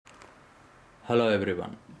Hello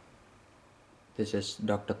everyone, this is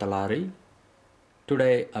Dr. Talari.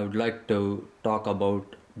 Today I would like to talk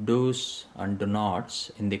about do's and do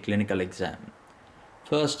nots in the clinical exam.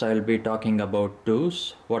 First I will be talking about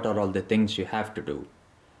do's, what are all the things you have to do.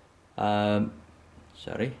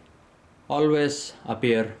 Always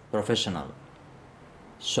appear professional.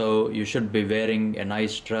 So you should be wearing a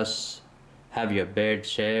nice dress, have your beard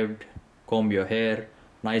shaved, comb your hair,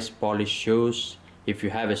 nice polished shoes. If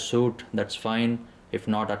you have a suit, that's fine. If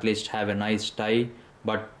not, at least have a nice tie,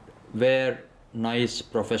 but wear nice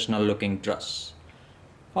professional looking dress.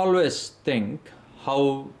 Always think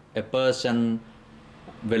how a person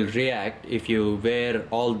will react if you wear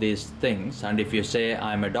all these things, and if you say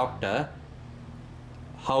I'm a doctor,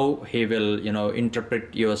 how he will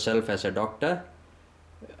interpret yourself as a doctor.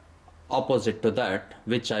 Opposite to that,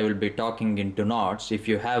 which I will be talking in do nots, if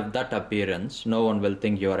you have that appearance, no one will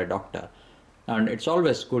think you are a doctor. And it's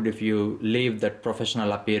always good if you leave that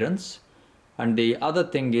professional appearance. And the other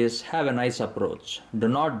thing is, have a nice approach. Do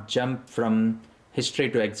not jump from history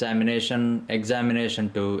to examination,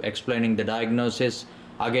 examination to explaining the diagnosis,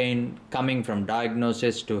 again coming from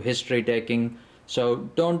diagnosis to history taking. So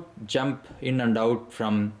don't jump in and out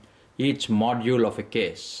from each module of a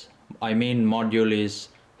case. I mean, module is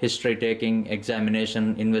history taking,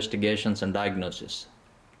 examination, investigations, and diagnosis.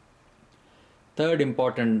 Third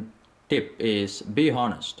important tip is be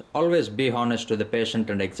honest. Always be honest to the patient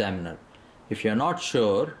and examiner. If you're not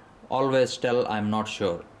sure, always tell I'm not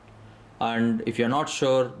sure. And if you're not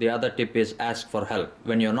sure, the other tip is ask for help.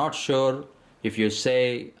 When you're not sure, if you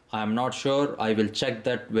say I'm not sure, I will check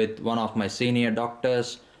that with one of my senior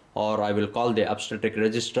doctors, or I will call the obstetric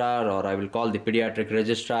registrar, or I will call the pediatric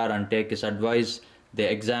registrar and take his advice.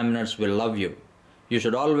 The examiners will love you. You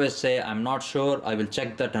should always say I'm not sure, I will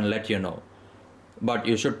check that and let you know. But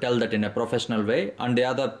you should tell that in a professional way. And the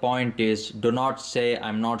other point is, do not say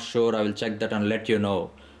I'm not sure, I will check that and let you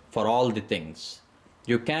know for all the things.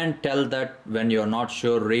 You can't tell that when you're not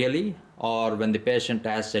sure really, or when the patient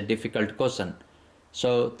asks a difficult question.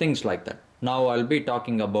 So things like that. Now I'll be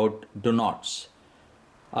talking about do nots.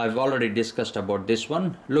 I've already discussed about this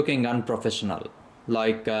one. Looking unprofessional,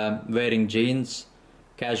 like wearing jeans,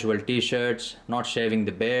 casual t-shirts, not shaving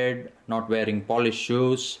the beard, not wearing polished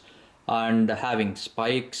shoes, and having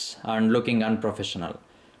spikes and looking unprofessional.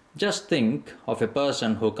 Just think of a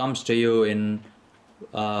person who comes to you in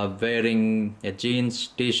wearing a jeans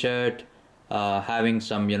t-shirt, having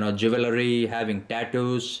some jewelry, having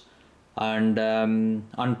tattoos, and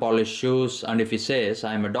unpolished shoes, and if he says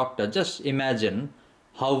I'm a doctor, just imagine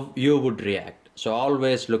how you would react. So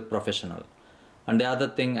always look professional. And the other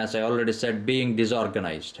thing, as I already said, being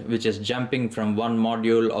disorganized, which is jumping from one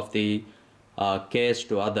module of the case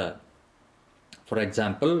to other. For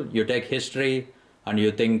example, you take history and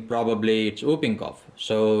you think probably it's whooping cough.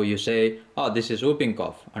 So you say, oh, this is whooping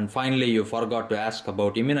cough. And finally you forgot to ask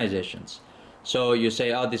about immunizations. So you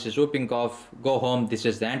say, oh, this is whooping cough, go home, this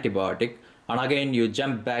is the antibiotic. And again you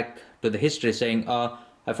jump back to the history saying, oh,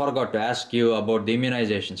 I forgot to ask you about the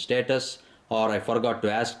immunization status, or I forgot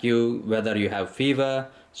to ask you whether you have fever.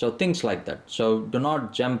 So things like that. So do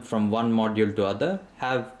not jump from one module to other.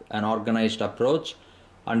 Have an organized approach.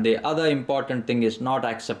 And the other important thing is not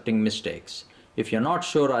accepting mistakes. If you're not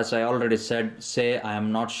sure, as I already said, say I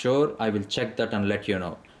am not sure, I will check that and let you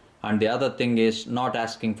know. And the other thing is not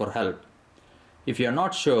asking for help. If you're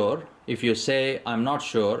not sure, if you say I'm not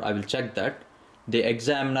sure, I will check that, the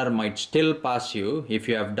examiner might still pass you if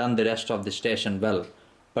you have done the rest of the station well.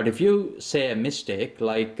 But if you say a mistake,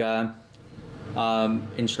 like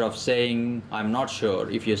instead of saying I'm not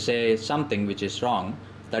sure, if you say something which is wrong,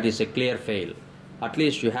 that is a clear fail. At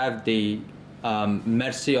least you have the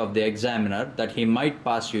mercy of the examiner that he might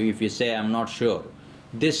pass you if you say I'm not sure.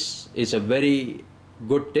 This is a very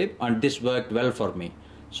good tip, and this worked well for me.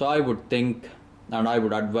 So I would think and I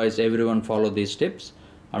would advise everyone follow these tips,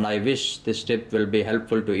 and I wish this tip will be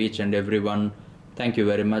helpful to each and everyone. Thank you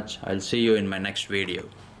very much. I'll see you in my next video.